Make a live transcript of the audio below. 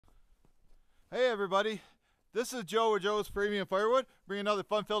Hey everybody, this is Joe with Joe's Premium Firewood, bringing another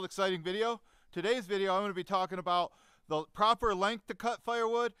fun-filled, exciting video. Today's video, I'm going to be talking about the proper length to cut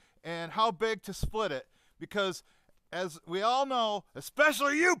firewood and how big to split it. Because as we all know,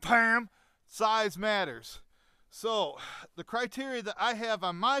 especially you, Pam, size matters. So the criteria that I have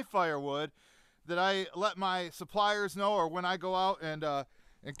on my firewood that I let my suppliers know, or when I go out and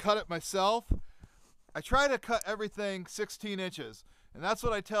cut it myself, I try to cut everything 16 inches. And that's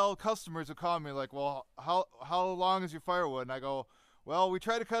what I tell customers who call me, like, well, how long is your firewood? And I go, well, we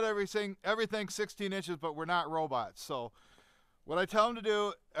try to cut everything 16 inches, but we're not robots. So what I tell them to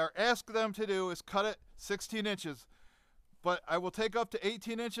do, or ask them to do, is cut it 16 inches. But I will take up to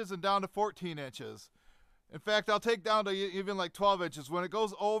 18 inches and down to 14 inches. In fact, I'll take down to even like 12 inches. When it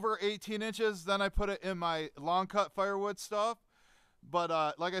goes over 18 inches, then I put it in my long cut firewood stuff.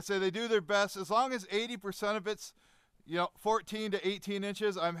 But like I say, they do their best. As long as 80% of it's 14 to 18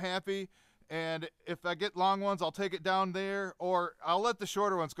 inches, I'm happy. And if I get long ones, I'll take it down there, or I'll let the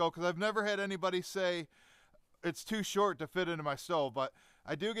shorter ones go, because I've never had anybody say it's too short to fit into my stove. But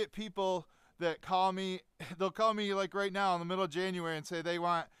I do get people that call me, they'll call me like right now in the middle of January and say they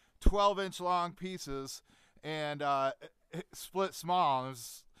want 12-inch long pieces and split small. And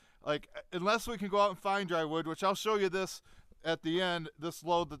it's like, unless we can go out and find dry wood, which I'll show you this at the end, this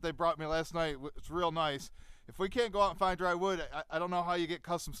load that they brought me last night, it's real nice. If we can't go out and find dry wood, I don't know how you get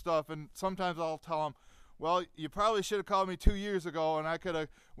custom stuff. And sometimes I'll tell them, well, you probably should have called me 2 years ago, and I could have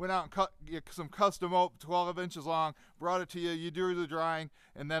went out and cut some custom oak 12 inches long, brought it to you, you do the drying,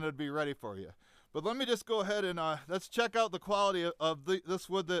 and then it'd be ready for you. But let me just go ahead and let's check out the quality of this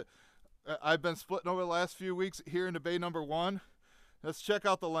wood that I've been splitting over the last few weeks here in the bay number 1. Let's check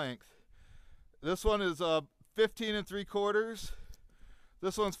out the length. This one is 15 3/4.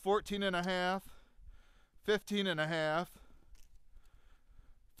 This one's 14 1/2. 15 1/2,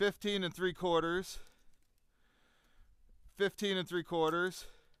 15 3/4, 15 3/4,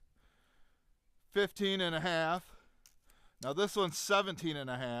 15 1/2. Now this one's 17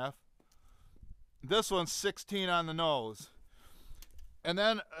 1/2. This one's 16 on the nose. And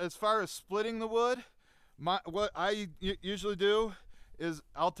then as far as splitting the wood, what I usually do is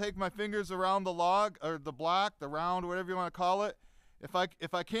I'll take my fingers around the log, or the block, the round, whatever you want to call it. If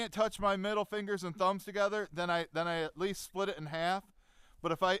I can't touch my middle fingers and thumbs together, then I at least split it in half.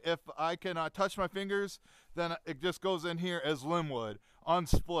 But if I can touch my fingers, then it just goes in here as limb wood,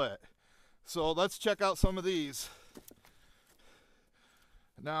 unsplit. So let's check out some of these.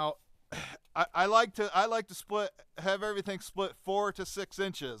 Now, I like to split, have everything split 4 to 6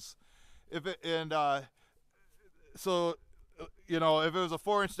 inches. So if it was a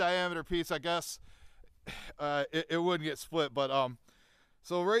 4-inch diameter piece, I guess it wouldn't get split. But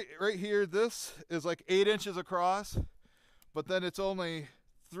so right here, this is like 8 inches across, but then it's only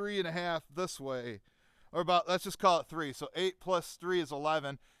 3 1/2 this way, or about, let's just call it 3. So 8 plus 3 is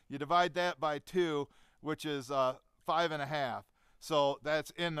 11. You divide that by 2, which is 5 1/2. So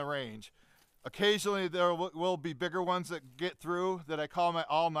that's in the range. Occasionally there will be bigger ones that get through that I call my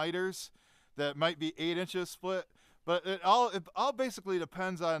all-nighters that might be 8 inches split. But it all basically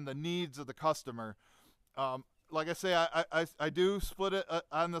depends on the needs of the customer. Like I say, I do split it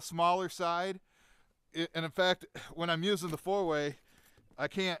on the smaller side, and in fact, when I'm using the 4-way, I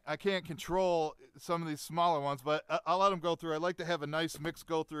can't control some of these smaller ones, but I'll let them go through. I like to have a nice mix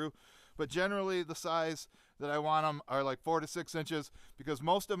go through, but generally the size that I want them are like 4 to 6 inches, because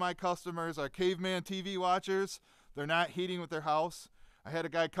most of my customers are caveman TV watchers. They're not heating with their house. I had a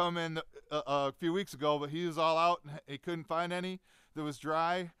guy come in a few weeks ago, but he was all out and he couldn't find any that was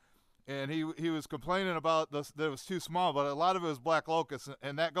dry. And he was complaining about this, that it was too small, but a lot of it was black locust,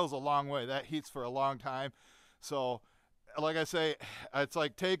 and that goes a long way. That heats for a long time. So, like I say, it's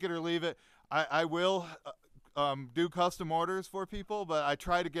like take it or leave it. I will do custom orders for people, but I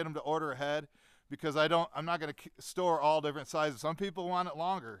try to get them to order ahead, because I'm not going to store all different sizes. Some people want it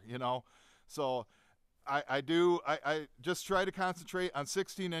longer, So I just try to concentrate on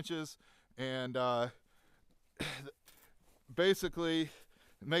 16 inches and basically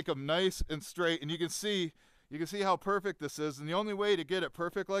make them nice and straight. And you can see how perfect this is. And the only way to get it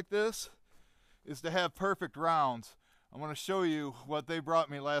perfect like this is to have perfect rounds. I want to show you what they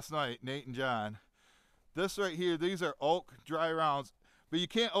brought me last night, Nate and John. This right here, these are oak dry rounds, but you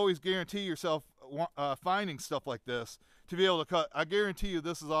can't always guarantee yourself finding stuff like this to be able to cut. I guarantee you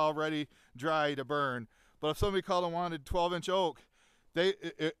this is already dry to burn. But if somebody called and wanted 12-inch oak,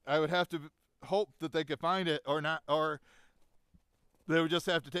 I would have to hope that they could find it, or not, or they would just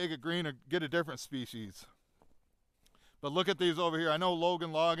have to take a green or get a different species. But look at these over here. I know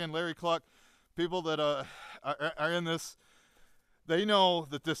Logan Logan, Larry Cluck, people that are in this they know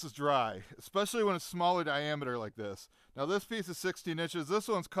that this is dry, especially when it's smaller diameter like this. Now this piece is 16 inches. This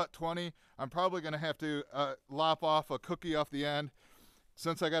one's cut 20. I'm probably going to have to lop off a cookie off the end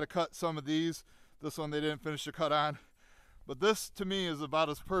since I got to cut some of these. This one they didn't finish the cut on. But this to me is about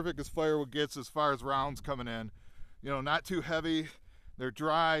as perfect as firewood gets as far as rounds coming in. You know, not too heavy. They're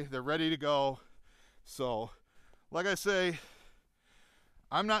dry. They're ready to go. So, like I say,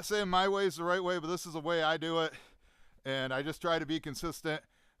 I'm not saying my way is the right way, but this is the way I do it. And I just try to be consistent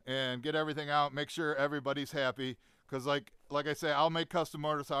and get everything out, make sure everybody's happy. Because like I say, I'll make custom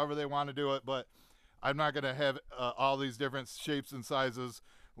orders however they want to do it, but I'm not going to have all these different shapes and sizes,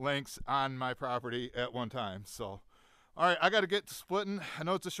 lengths on my property at one time. So, all right, I got to get to splitting. I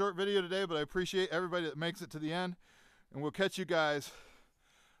know it's a short video today, but I appreciate everybody that makes it to the end. And we'll catch you guys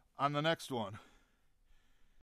on the next one.